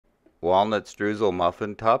Walnut Streusel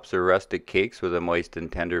Muffin tops are rustic cakes with a moist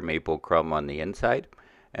and tender maple crumb on the inside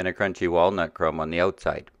and a crunchy walnut crumb on the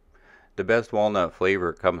outside. The best walnut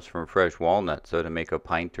flavor comes from fresh walnuts, so to make a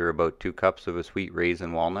pint or about 2 cups of a sweet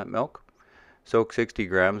raisin walnut milk, soak 60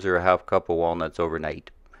 grams or a half cup of walnuts overnight.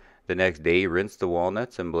 The next day, rinse the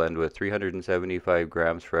walnuts and blend with 375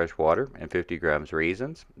 grams fresh water and 50 grams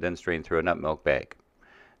raisins, then strain through a nut milk bag.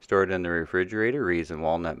 Store it in the refrigerator. Raisin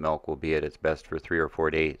walnut milk will be at its best for 3 or 4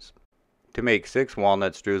 days. To make 6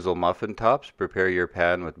 walnut streusel muffin tops, prepare your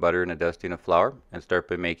pan with butter and a dusting of flour, and start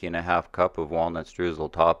by making a half cup of walnut streusel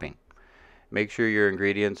topping. Make sure your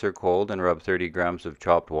ingredients are cold and rub 30 grams of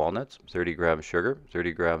chopped walnuts, 30 grams sugar,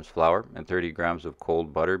 30 grams flour, and 30 grams of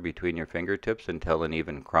cold butter between your fingertips until an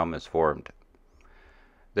even crumb is formed.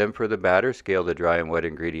 Then for the batter, scale the dry and wet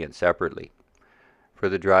ingredients separately. For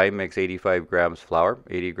the dry, mix 85 grams flour,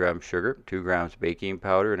 80 grams sugar, 2 grams baking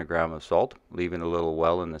powder, and a gram of salt, leaving a little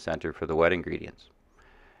well in the center for the wet ingredients.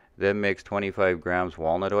 Then mix 25 grams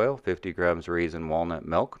walnut oil, 50 grams raisin walnut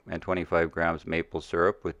milk, and 25 grams maple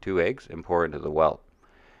syrup with 2 eggs and pour into the well.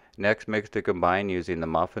 Next, mix to combine using the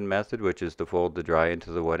muffin method, which is to fold the dry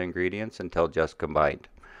into the wet ingredients until just combined.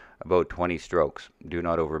 About 20 strokes. Do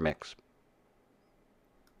not overmix.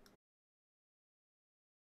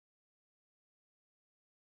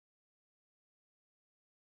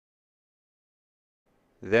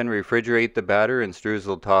 Then refrigerate the batter and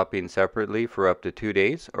streusel topping separately for up to 2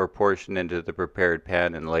 days, or portion into the prepared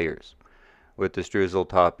pan in layers, with the streusel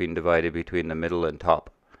topping divided between the middle and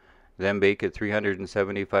top. Then bake at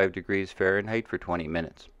 375 degrees Fahrenheit for 20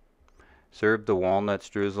 minutes. Serve the walnut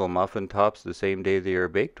streusel muffin tops the same day they are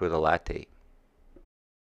baked with a latte.